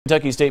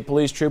Kentucky State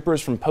Police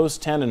troopers from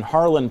Post 10 in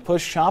Harlan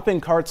pushed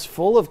shopping carts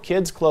full of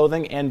kids'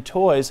 clothing and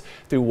toys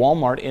through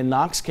Walmart in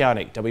Knox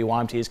County.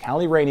 WYMT's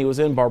Callie Rainey was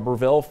in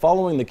Barbourville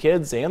following the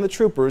kids and the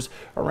troopers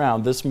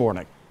around this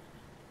morning.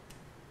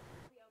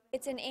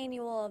 It's an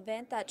annual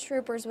event that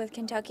troopers with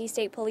Kentucky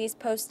State Police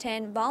Post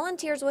 10,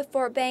 volunteers with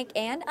Fort Bank,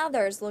 and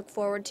others look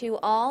forward to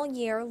all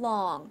year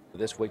long.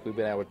 This week we've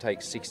been able to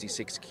take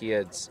 66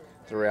 kids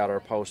throughout our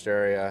post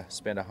area,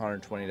 spend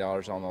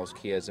 $120 on those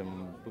kids,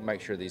 and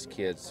make sure these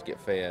kids get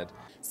fed.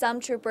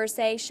 Some troopers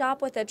say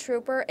Shop with a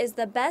Trooper is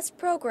the best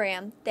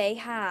program they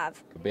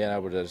have. Being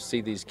able to see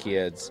these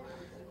kids,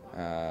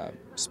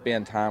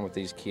 spend time with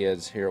these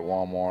kids here at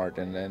Walmart,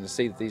 and to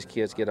see that these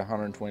kids get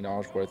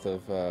 $120 worth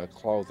of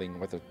clothing,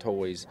 worth of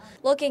toys.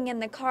 Looking in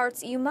the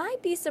carts, you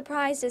might be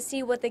surprised to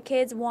see what the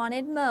kids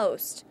wanted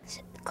most.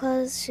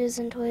 Clothes, shoes,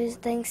 and toys,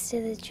 thanks to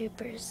the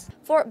troopers.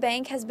 Fort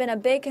Bank has been a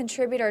big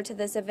contributor to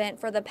this event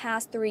for the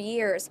past 3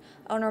 years.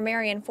 Owner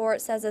Marion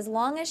Fort says as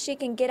long as she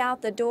can get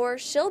out the door,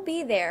 she'll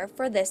be there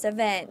for this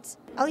event.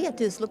 All you have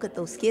to do is look at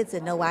those kids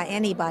and know why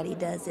anybody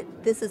does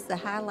it. This is the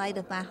highlight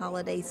of my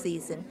holiday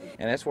season.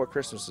 And that's what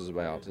Christmas is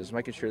about, is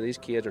making sure these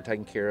kids are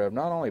taken care of.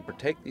 Not only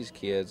protect these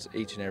kids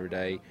each and every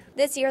day.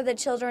 This year, the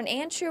children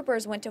and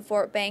troopers went to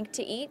Fort Bank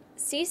to eat,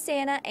 see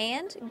Santa,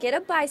 and get a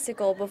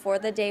bicycle before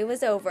the day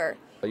was over.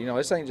 You know,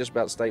 this ain't just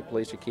about state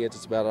police or kids,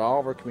 it's about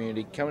all of our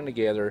community coming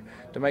together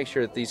to make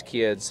sure that these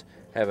kids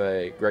have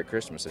a great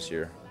Christmas this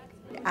year.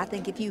 I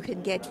think if you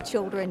can get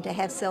children to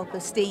have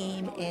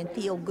self-esteem and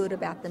feel good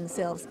about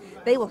themselves,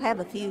 they will have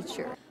a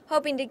future.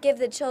 Hoping to give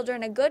the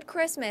children a good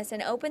Christmas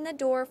and open the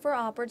door for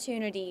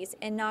opportunities.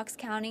 In Knox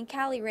County,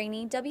 Callie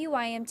Rainey,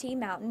 WYMT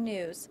Mountain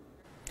News.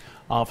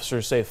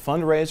 Officers say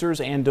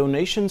fundraisers and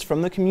donations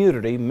from the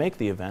community make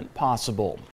the event possible.